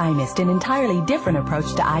Tears Eye Mist, an entirely different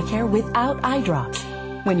approach to eye care without eye drops.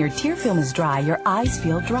 When your tear film is dry, your eyes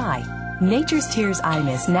feel dry. Nature's Tears Eye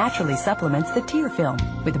Mist naturally supplements the tear film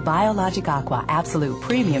with Biologic Aqua Absolute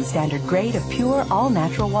Premium Standard Grade of pure,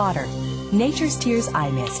 all-natural water. Nature's Tears Eye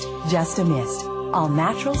Mist, just a mist. All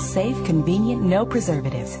natural, safe, convenient, no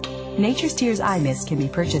preservatives. Nature's Tears Eye Mist can be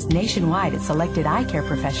purchased nationwide at selected eye care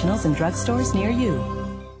professionals and drugstores near you.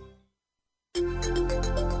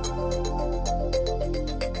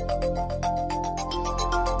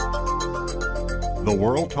 The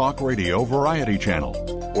World Talk Radio Variety Channel,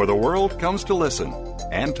 where the world comes to listen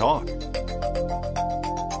and talk.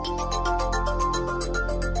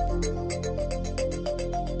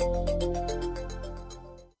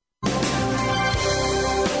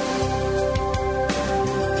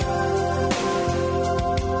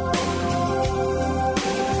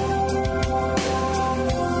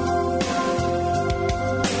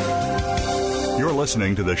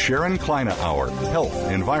 listening to the Sharon Kleine Hour,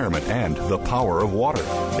 Health, Environment, and the Power of Water.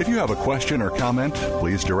 If you have a question or comment,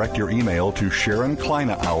 please direct your email to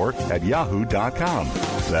SharonKleineHour@yahoo.com.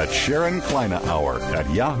 That's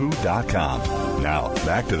SharonKleineHour@yahoo.com. Now,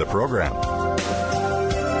 back to the program.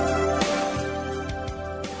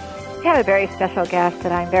 I have a very special guest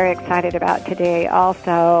that I'm very excited about today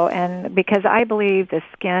also, and because I believe the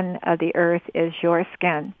skin of the earth is your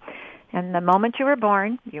skin. And the moment you were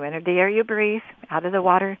born, you entered the air you breathe, out of the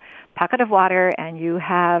water, pocket of water, and you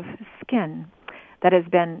have skin that has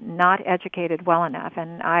been not educated well enough.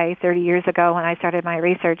 And 30 years ago when I started my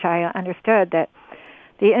research, I understood that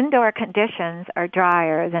the indoor conditions are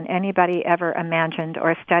drier than anybody ever imagined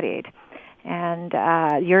or studied. And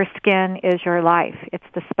your skin is your life. It's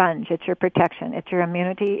the sponge. It's your protection. It's your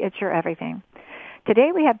immunity. It's your everything.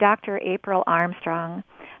 Today we have Dr. April Armstrong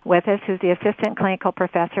with us, who's the Assistant Clinical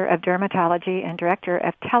Professor of Dermatology and Director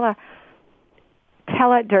of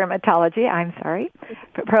Teledermatology,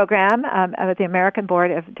 program of the American Board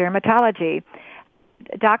of Dermatology.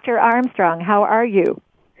 Dr. Armstrong, how are you?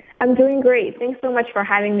 I'm doing great. Thanks so much for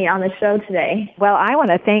having me on the show today. Well, I want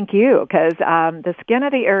to thank you because the skin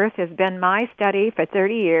of the earth has been my study for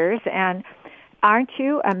 30 years, and aren't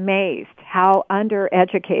you amazed how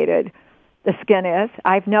undereducated the skin is?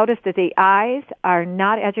 I've noticed that the eyes are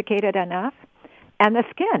not educated enough, and the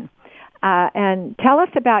skin. And tell us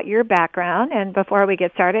about your background, and before we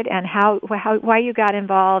get started, and why you got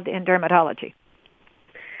involved in dermatology.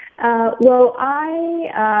 Well,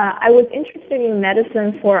 I was interested in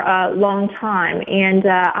medicine for a long time, and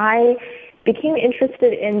I became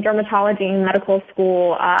interested in dermatology in medical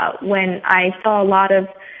school when I saw a lot of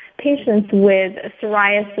patients with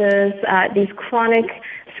psoriasis, these chronic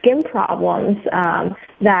skin problems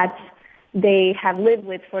that they have lived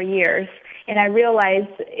with for years. And I realized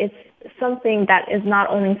it's something that is not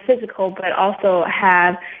only physical but also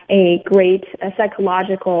have a great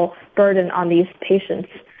psychological burden on these patients.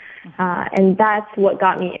 And that's what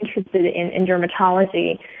got me interested in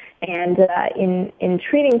dermatology. And in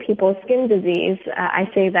treating people's skin disease, I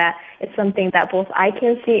say that it's something that both I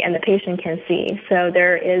can see and the patient can see. So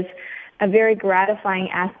there is a very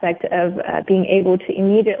gratifying aspect of being able to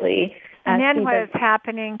immediately and then what is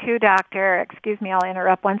happening too, Doctor, excuse me, I'll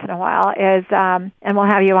interrupt once in a while, is, and we'll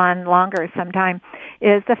have you on longer sometime,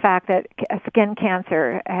 is the fact that skin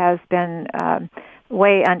cancer has been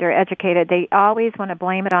way undereducated. They always want to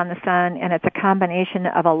blame it on the sun, and it's a combination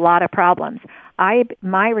of a lot of problems.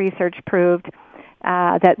 My research proved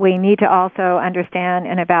that we need to also understand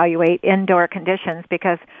and evaluate indoor conditions,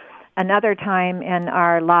 because another time in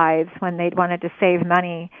our lives when they wanted to save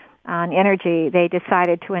money on energy, they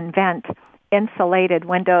decided to invent insulated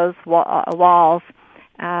windows, walls,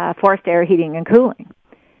 forced air heating and cooling.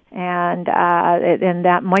 And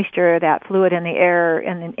that moisture, that fluid in the air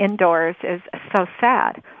and indoors is so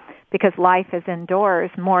sad, because life is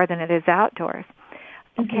indoors more than it is outdoors.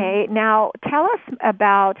 Mm-hmm. Okay, now tell us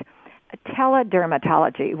about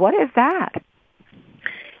teledermatology. What is that?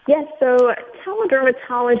 Yes, so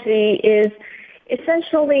teledermatology is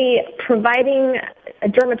essentially providing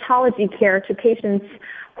dermatology care to patients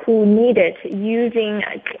who need it using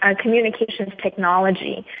communications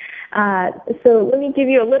technology. So let me give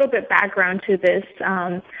you a little bit background to this.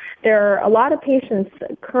 There are a lot of patients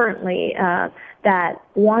currently that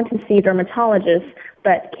want to see dermatologists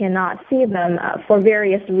but cannot see them for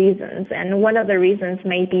various reasons. And one of the reasons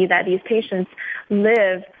may be that these patients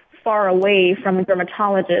live far away from a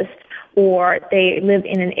dermatologist, or they live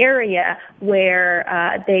in an area where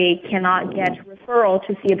they cannot get referral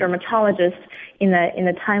to see a dermatologist in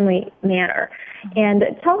a timely manner. And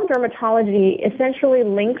teledermatology essentially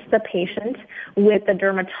links the patient with the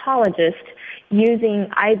dermatologist using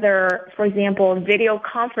either, for example, video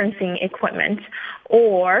conferencing equipment,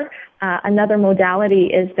 or another modality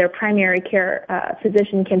is their primary care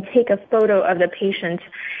physician can take a photo of the patient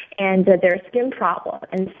and their skin problem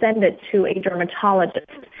and send it to a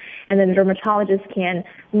dermatologist. And then the dermatologist can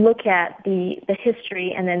look at the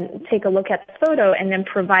history and then take a look at the photo and then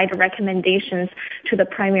provide recommendations to the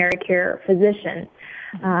primary care physician.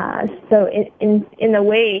 So in a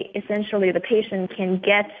way, essentially, the patient can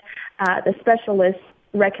get the specialist's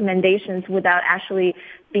recommendations without actually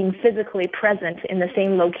being physically present in the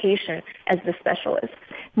same location as the specialist.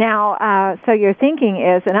 Now, so your thinking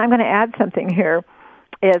is, and I'm going to add something here,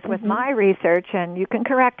 is with my research, and you can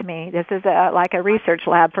correct me, this is like a research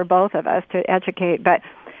lab for both of us to educate, but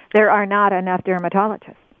there are not enough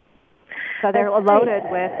dermatologists. So they're loaded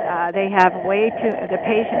with, they have way too,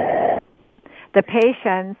 the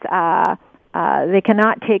patients, they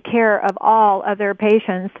cannot take care of all of their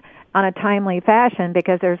patients on a timely fashion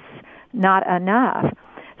because there's not enough.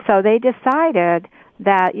 So they decided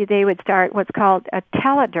that they would start what's called a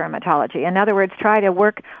teledermatology. In other words, try to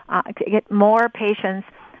work to get more patients,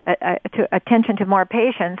 attention to more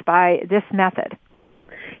patients by this method.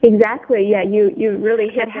 Exactly. Yeah, you really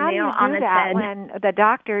hit the nail on the head. How do you do that when the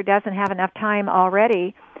doctor doesn't have enough time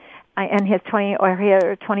already in his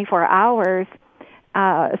 24 hours?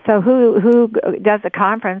 So who does the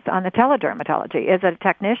conference on the teledermatology? Is it a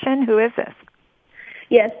technician? Who is this?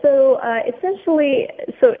 Yeah, so essentially,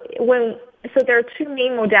 so there are two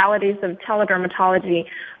main modalities of teledermatology.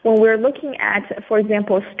 When we're looking at, for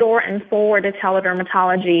example, store and forward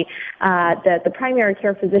teledermatology, the primary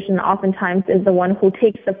care physician oftentimes is the one who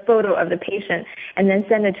takes a photo of the patient and then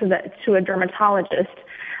send it to a dermatologist.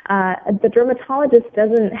 The dermatologist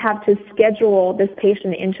doesn't have to schedule this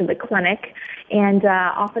patient into the clinic, and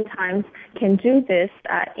oftentimes can do this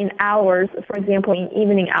in hours, for example, in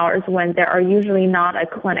evening hours when there are usually not a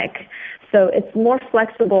clinic. So it's more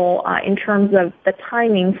flexible in terms of the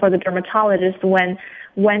timing for the dermatologist when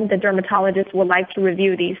the dermatologist would like to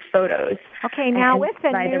review these photos. Okay, now with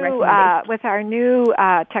our new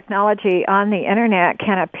technology on the internet,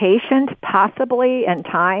 can a patient possibly in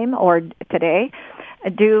time or today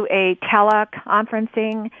do a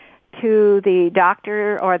teleconferencing to the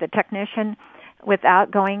doctor or the technician without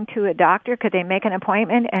going to a doctor? Could they make an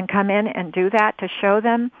appointment and come in and do that to show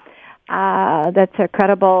them that's a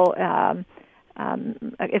credible?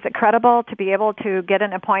 Is it credible to be able to get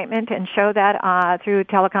an appointment and show that through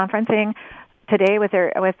teleconferencing today with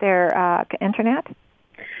their internet?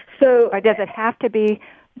 So, or does it have to be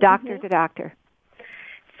doctor to doctor?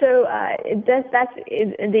 So that's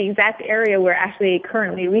the exact area we're actually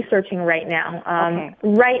currently researching right now. Okay.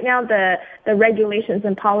 Right now, the regulations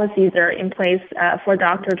and policies are in place for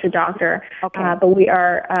doctor to doctor. Okay. But we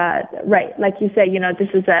are right, like you said.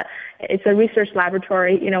 It's a research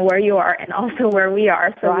laboratory. Where you are and also where we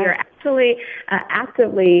are. So we are actually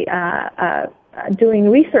actively doing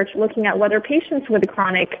research, looking at whether patients with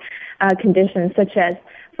chronic conditions such as,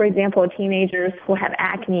 for example, teenagers who have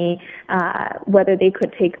acne, whether they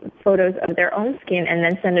could take photos of their own skin and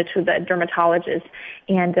then send it to the dermatologist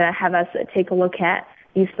and have us take a look at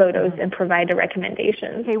these photos and provide a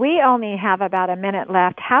recommendation. Okay, we only have about a minute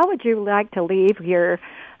left. How would you like to leave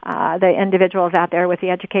the individuals out there with the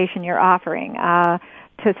education you're offering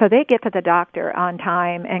so they get to the doctor on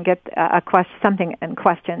time and get something in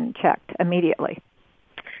question checked immediately?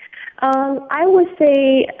 I would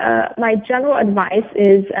say my general advice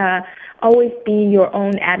is always be your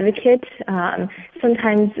own advocate.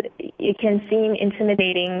 Sometimes it can seem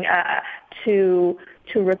intimidating to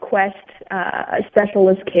request a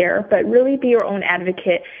specialist care, but really be your own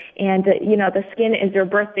advocate. And the skin is your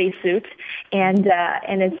birthday suit, and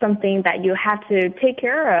it's something that you have to take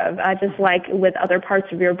care of, just like with other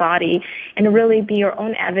parts of your body. And really be your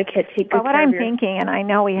own advocate. Take good care of what I'm thinking, and I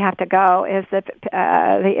know we have to go, is that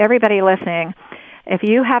everybody listening, if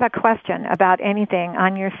you have a question about anything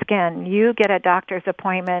on your skin, you get a doctor's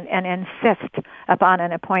appointment and insist upon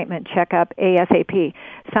an appointment checkup ASAP.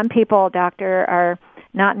 Some people, doctor, are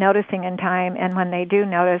not noticing in time, and when they do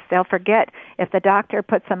notice, they'll forget. If the doctor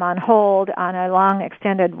puts them on hold on a long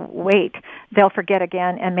extended wait, they'll forget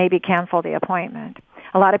again and maybe cancel the appointment.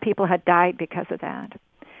 A lot of people had died because of that.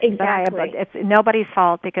 Exactly. It's nobody's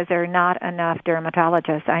fault because there are not enough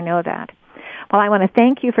dermatologists. I know that. Well, I want to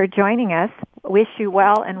thank you for joining us. Wish you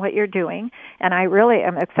well in what you're doing, and I really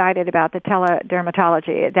am excited about the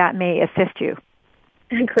teledermatology. That may assist you.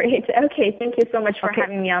 Great. Okay. Thank you so much for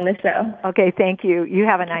having me on the show. Okay. Thank you. You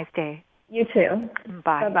have a nice day. You too.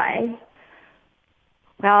 Bye. Bye-bye.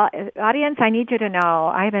 Well, audience, I need you to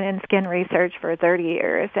know I've been in skin research for 30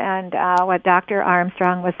 years, and what Dr.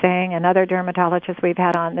 Armstrong was saying and other dermatologists we've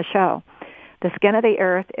had on the show, the skin of the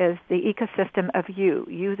earth is the ecosystem of you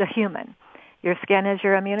the human. Your skin is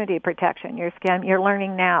your immunity protection. Your skin, you're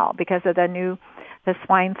learning now because of the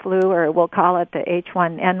swine flu, or we'll call it the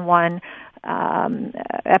H1N1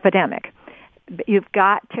 epidemic. You've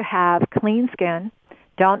got to have clean skin.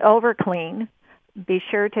 Don't over clean. Be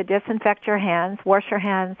sure to disinfect your hands. Wash your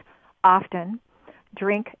hands often.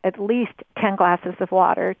 Drink at least 10 glasses of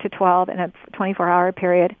water to 12 in a 24-hour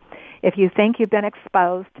period. If you think you've been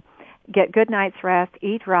exposed, get good night's rest,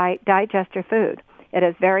 eat right, digest your food. It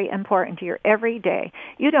is very important to your everyday.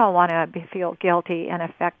 You don't want to feel guilty and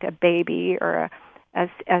affect a baby or a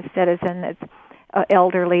citizen that's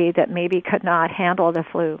elderly that maybe could not handle the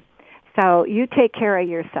flu. So you take care of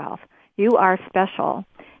yourself. You are special,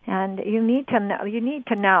 and you need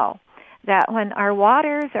to know that when our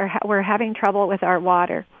waters we're having trouble with our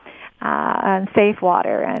water. and safe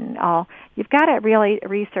water and all. You've got to really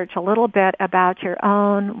research a little bit about your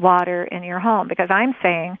own water in your home, because I'm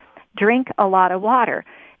saying drink a lot of water.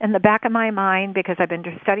 In the back of my mind, because I've been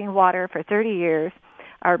studying water for 30 years,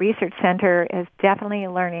 our research center is definitely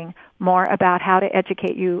learning more about how to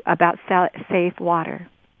educate you about safe water.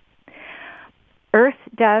 Earth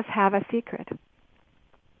does have a secret.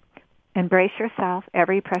 Embrace yourself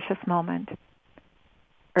every precious moment.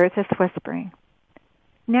 Earth is whispering.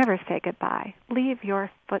 Never say goodbye. Leave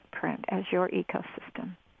your footprint as your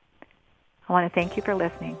ecosystem. I want to thank you for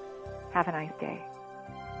listening. Have a nice day.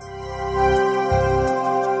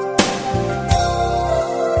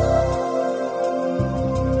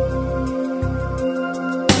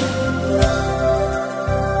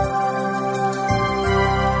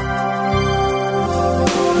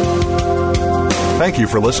 Thank you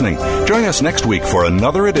for listening. Join us next week for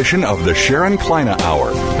another edition of the Sharon Kleine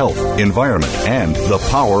Hour, Health, Environment, and the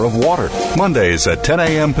Power of Water. Mondays at 10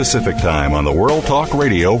 a.m. Pacific Time on the World Talk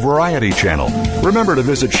Radio Variety Channel. Remember to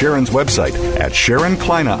visit Sharon's website at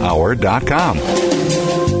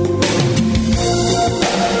SharonKleineHour.com.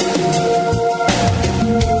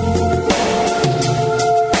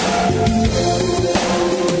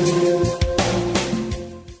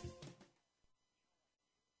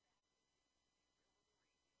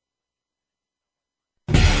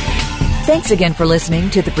 Thanks again for listening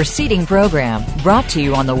to the preceding program brought to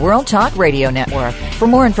you on the World Talk Radio Network. For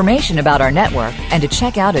more information about our network and to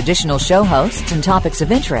check out additional show hosts and topics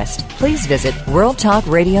of interest, please visit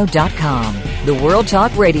worldtalkradio.com. The World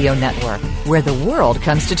Talk Radio Network, where the world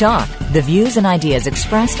comes to talk. The views and ideas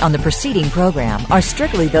expressed on the preceding program are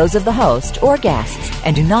strictly those of the host or guests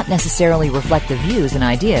and do not necessarily reflect the views and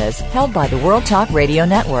ideas held by the World Talk Radio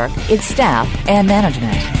Network, its staff, and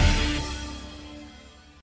management.